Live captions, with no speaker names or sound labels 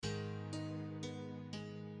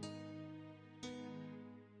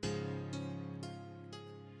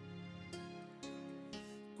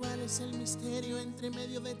¿Cuál es el misterio entre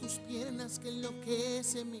medio de tus piernas que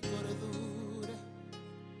enloquece mi cordura?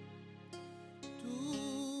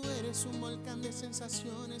 Tú eres un volcán de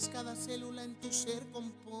sensaciones, cada célula en tu ser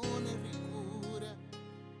compone ricura.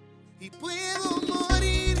 Y puedo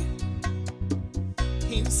morir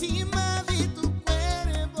encima de tu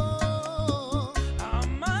cuerpo,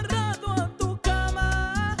 amarrado a tu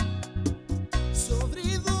cama,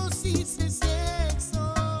 sobredosis de sexo.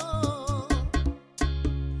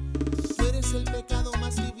 Tú eres el pecado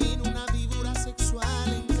más divino, una víbora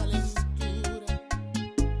sexual en calentura.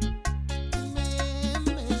 Me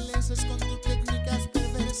embeleces con tus técnicas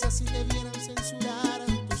perversas, si te vieran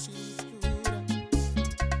censuraran tu cintura.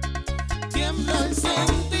 Tiemblo al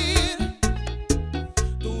sentir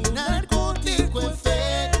tu narcótico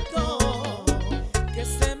efecto, que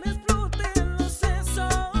se me exploten los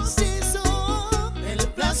sesos, eso, el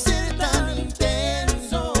placer tan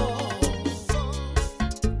intenso.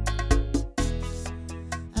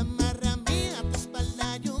 Amárrame a tu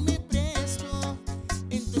espalda, yo me presto.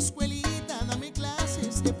 En tu escuelita dame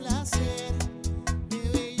clases de placer.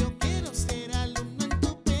 Bebé, yo quiero ser alumno en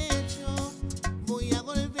tu pecho. Voy a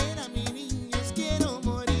volver a mi niñez, quiero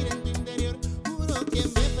morir en tu interior. Juro que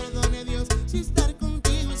me perdone Dios si estar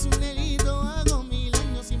contigo es un delito. Hago 1000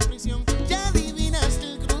 años sin prisión. Ya adivinaste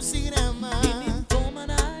el crucigrama.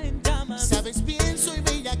 ninfómana en llamas. Sabes bien, soy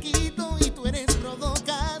bellaquito y tú eres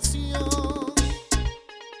provocación.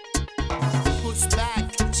 Who's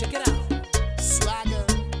back? Check it out. Swagger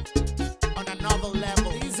on another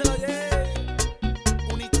level. Díselo, yeah.